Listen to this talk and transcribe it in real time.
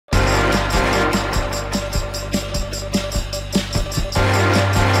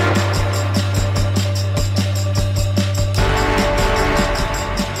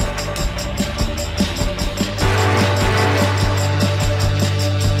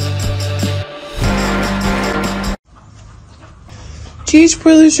Gage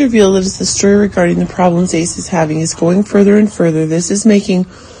Spoilers reveal that as the story regarding the problems Ace is having is going further and further, this is making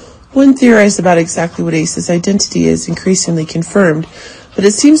one theorize about exactly what Ace's identity is increasingly confirmed. But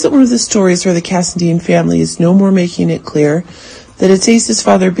it seems that one of the stories where the Cassadine family is no more making it clear that it's Ace's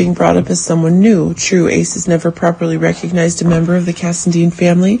father being brought up as someone new. True, Ace has never properly recognized a member of the Cassadine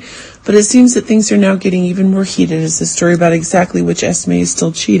family, but it seems that things are now getting even more heated as the story about exactly which Esme is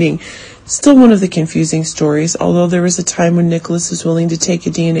still cheating. Still one of the confusing stories, although there was a time when Nicholas was willing to take a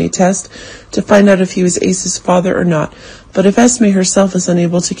DNA test to find out if he was Ace's father or not. But if Esme herself is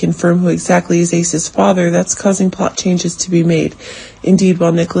unable to confirm who exactly is Ace's father, that's causing plot changes to be made. Indeed,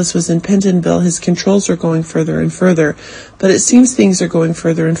 while Nicholas was in Pentonville, his controls were going further and further. But it seems things are going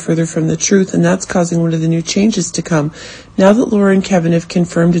further and further from the truth, and that's causing one of the new changes to come, now that Laura and Kevin have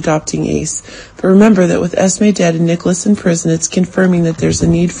confirmed adopting Ace. But remember that with Esme dead and Nicholas in prison, it's confirming that there's a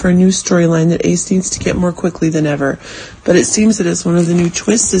need for a new storyline that Ace needs to get more quickly than ever. But it seems that as one of the new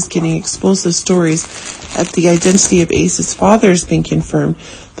twists is getting explosive stories at the identity of Ace's father is being confirmed.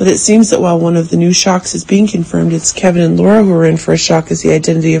 But it seems that while one of the new shocks is being confirmed, it's Kevin and Laura who are in for a shock as the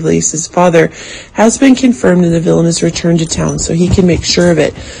identity of Ace's father has been confirmed and the villain has returned to town, so he can make sure of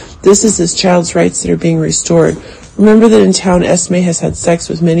it. This is his child's rights that are being restored. Remember that in town, Esme has had sex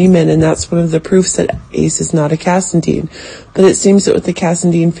with many men, and that's one of the proofs that Ace is not a Cassadine. But it seems that with the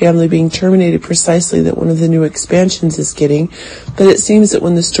Cassadine family being terminated precisely that one of the new expansions is getting. But it seems that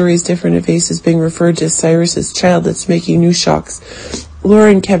when the story is different, if Ace is being referred to as Cyrus's child, that's making new shocks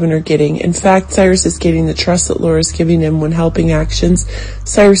Laura and Kevin are getting. In fact, Cyrus is getting the trust that Laura is giving him when helping actions.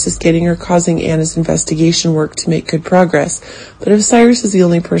 Cyrus is getting or causing Anna's investigation work to make good progress. But if Cyrus is the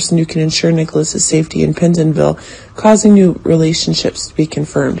only person who can ensure Nicholas's safety in Pentonville, causing new relationships to be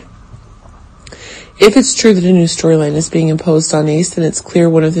confirmed. If it's true that a new storyline is being imposed on Ace, then it's clear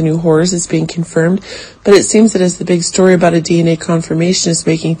one of the new horrors is being confirmed. But it seems that as the big story about a DNA confirmation is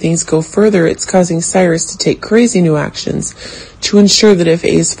making things go further, it's causing Cyrus to take crazy new actions to ensure that if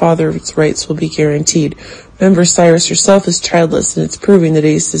Ace's father's rights will be guaranteed. Remember, Cyrus herself is childless, and it's proving that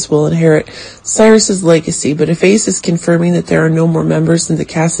Ace will inherit Cyrus's legacy. But if Ace is confirming that there are no more members in the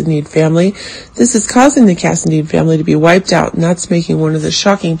Cassadine family, this is causing the Cassadine family to be wiped out, and that's making one of the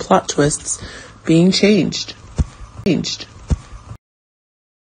shocking plot twists being changed.